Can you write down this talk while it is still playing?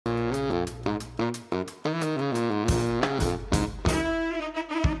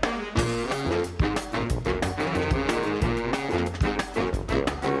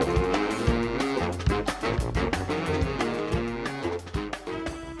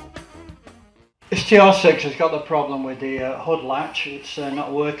This TR6 has got the problem with the hood latch. It's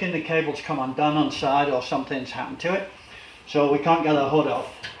not working. The cable's come undone on side, or something's happened to it, so we can't get the hood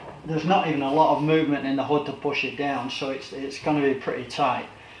off. There's not even a lot of movement in the hood to push it down, so it's going to be pretty tight.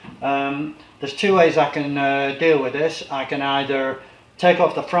 There's two ways I can deal with this. I can either take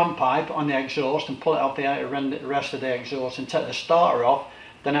off the front pipe on the exhaust and pull it off the rest of the exhaust and take the starter off.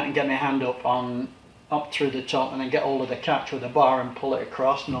 Then I can get my hand up through the top and then get hold of the catch with a bar and pull it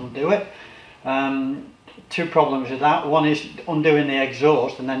across and undo it. Two problems with that. One is undoing the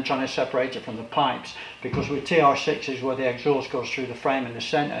exhaust and then trying to separate it from the pipes, because with TR6s where the exhaust goes through the frame in the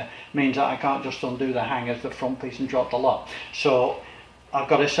centre means that I can't just undo the hangers, the front piece, and drop the lot. So I've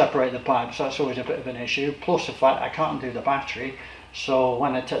got to separate the pipes. That's always a bit of an issue, plus the fact I can't undo the battery. So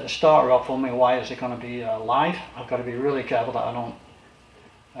when I take the starter off, all my wires are going to be live. I've got to be really careful that I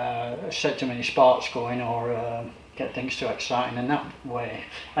don't set too many sparks going or get things too exciting in that way.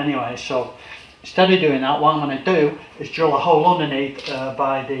 Anyway, so instead of doing that, what I'm going to do is drill a hole underneath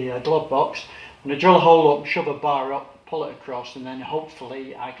by the glove box. I'm going to drill a hole up, shove a bar up, pull it across, and then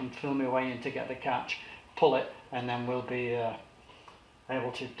hopefully I can feel my way in to get the catch, pull it, and then we'll be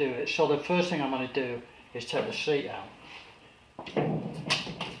able to do it. So the first thing I'm going to do is take the seat out.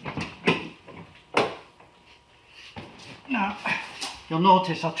 Now, you'll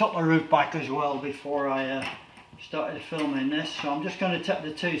notice I took the roof back as well before I started filming this, so I'm just going to take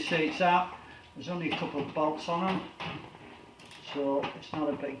the two seats out. There's only a couple of bolts on them, so it's not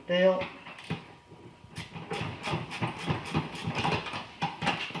a big deal.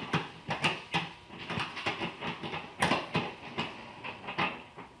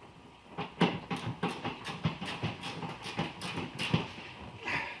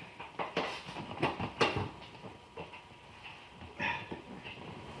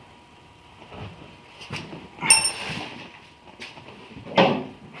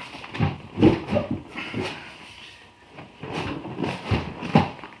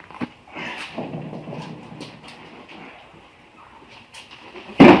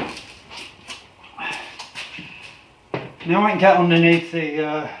 Now I can get underneath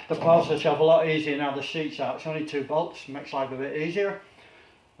the parcel shelf a lot easier now the seat's out. It's only 2 bolts, makes life a bit easier.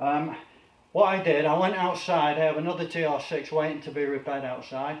 What I did, I went outside. I have another TR6 waiting to be repaired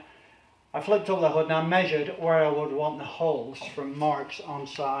outside. I flipped up the hood and I measured where I would want the holes from marks on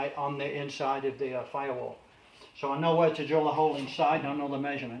the inside of the firewall. So I know where to drill a hole inside, I know the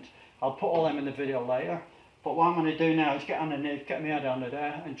measurements. I'll put all them in the video later. But what I'm going to do now is get underneath, get my head under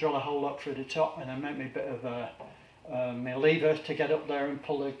there and drill a hole up through the top, and then make me a bit of my lever to get up there and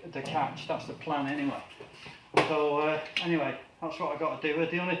pull the catch. That's the plan anyway. So anyway, that's what I've got to do.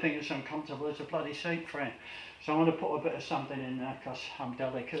 The only thing that's uncomfortable is the bloody seat frame. So I'm going to put a bit of something in there because I'm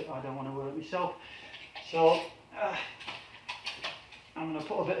delicate. I don't want to hurt myself. So I'm going to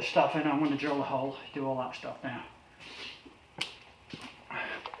put a bit of stuff in. I'm going to drill a hole, do all that stuff now.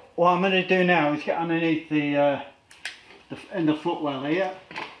 What I'm going to do now is get underneath in the footwell here,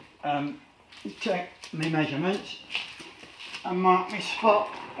 check my measurements and mark my spot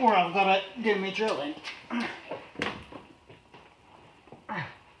where I've got to do my drilling.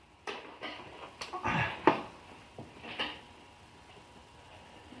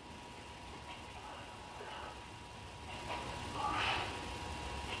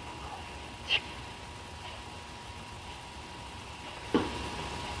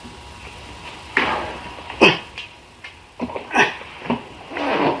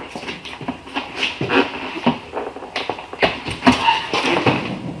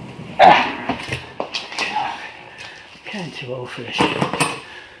 Too old for this.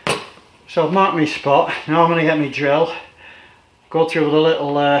 So I've marked my spot. Now I'm going to get my drill, go through with a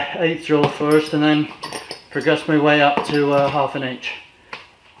little 1/8 drill first, and then progress my way up to 1/2 inch.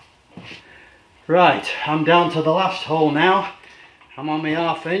 Right, I'm down to the last hole now. I'm on my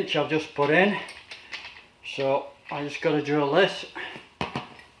 1/2 inch I've just put in. So I just got to drill this,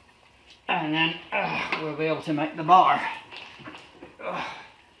 and then we'll be able to make the bar.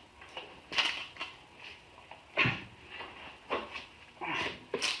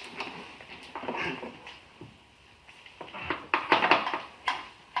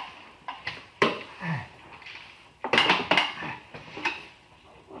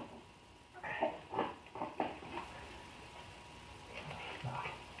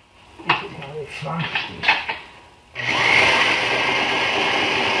 Fun.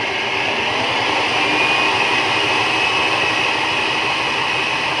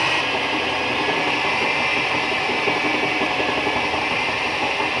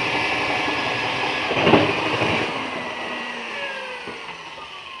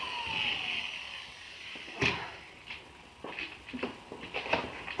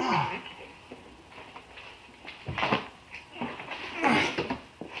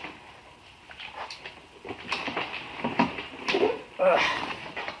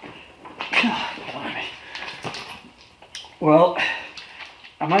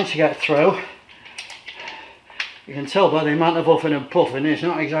 I managed to get through. You can tell by the amount of huffing and puffing, it's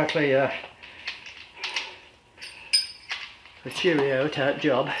not exactly a cheerio type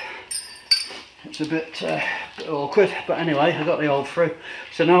job. It's a bit awkward, but anyway, I got the hole through.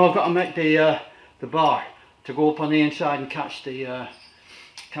 So now I've got to make the bar to go up on the inside and catch the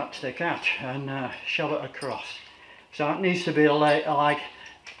catch and shove it across. So it needs to be like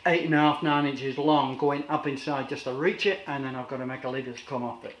 8.5, 9 inches long, going up inside just to reach it, and then I've got to make a lever to come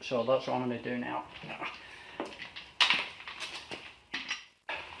off it. So that's what I'm going to do now.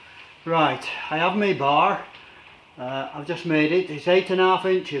 Right, I have my bar. I've just made it. It's 8.5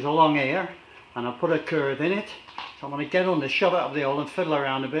 inches along here, and I've put a curve in it. So I'm going to get under, shove it up the hole and fiddle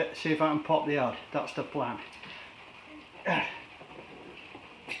around a bit, see if I can pop the head. That's the plan.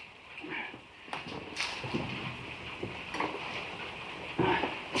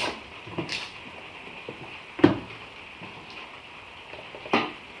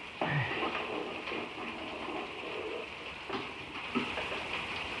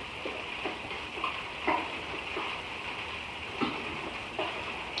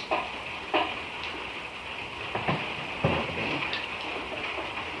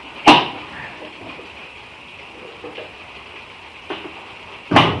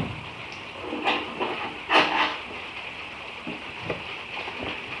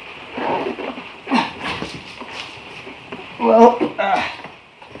 Well,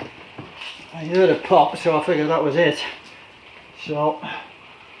 I heard a pop, so I figured that was it. So,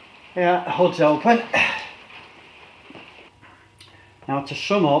 yeah, hood's open. Now to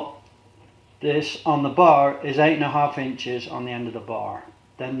sum up, this on the bar is 8.5 inches on the end of the bar.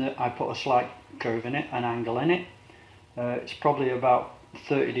 Then I put a slight curve in it, an angle in it. It's probably about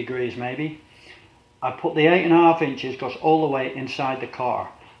 30 degrees maybe. I put the 8.5 inches, goes all the way inside the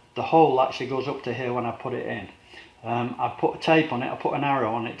car. The hole actually goes up to here when I put it in. I put a tape on it, I put an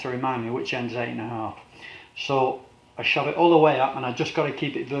arrow on it to remind me which end's 8.5. So I shove it all the way up, and I just got to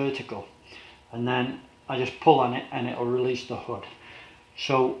keep it vertical. And then I just pull on it and it'll release the hood.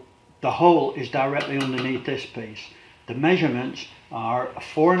 So the hole is directly underneath this piece. The measurements are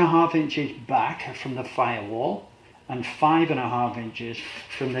 4.5 inches back from the firewall and 5.5 inches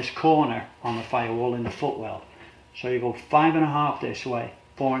from this corner on the firewall in the footwell. So you go 5.5 this way,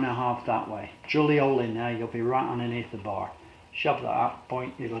 4.5 that way. Drill the hole in there, you'll be right underneath the bar. Shove that up,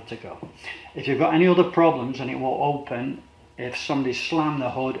 point, you're good to go. If you've got any other problems and it won't open, if somebody slammed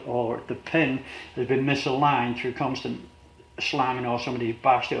the hood or the pin has been misaligned through constant slamming, or somebody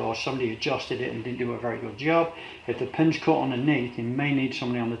bashed it, or somebody adjusted it and didn't do a very good job, if the pin's caught underneath, you may need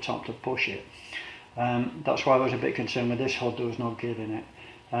somebody on the top to push it. That's why I was a bit concerned with this hood, there was no give in it.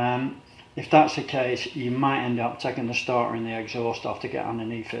 If that's the case, you might end up taking the starter and the exhaust off to get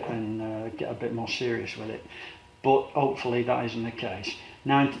underneath it and get a bit more serious with it. But hopefully that isn't the case.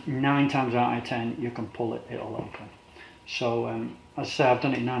 9 times out of 10 you can pull it, it'll open. So as I say, I've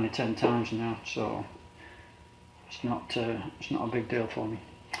done it 9 or 10 times now, so it's not a big deal for me.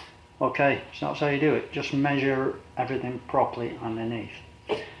 Okay, so that's how you do it. Just measure everything properly underneath.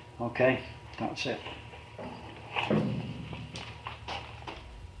 Okay, that's it.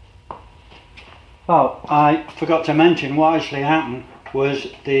 Oh, I forgot to mention what actually happened was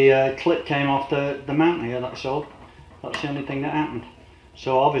the clip came off the mount here, that's all. That's the only thing that happened.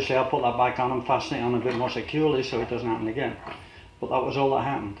 So obviously I put that back on and fasten it on a bit more securely so it doesn't happen again. But that was all that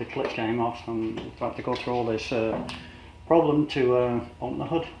happened. The clip came off and I had to go through all this problem to open the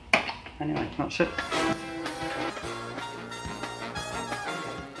hood. Anyway, that's it.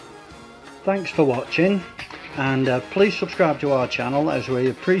 Thanks for watching, and please subscribe to our channel as we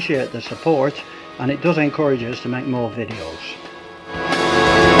appreciate the support, and it does encourage us to make more videos.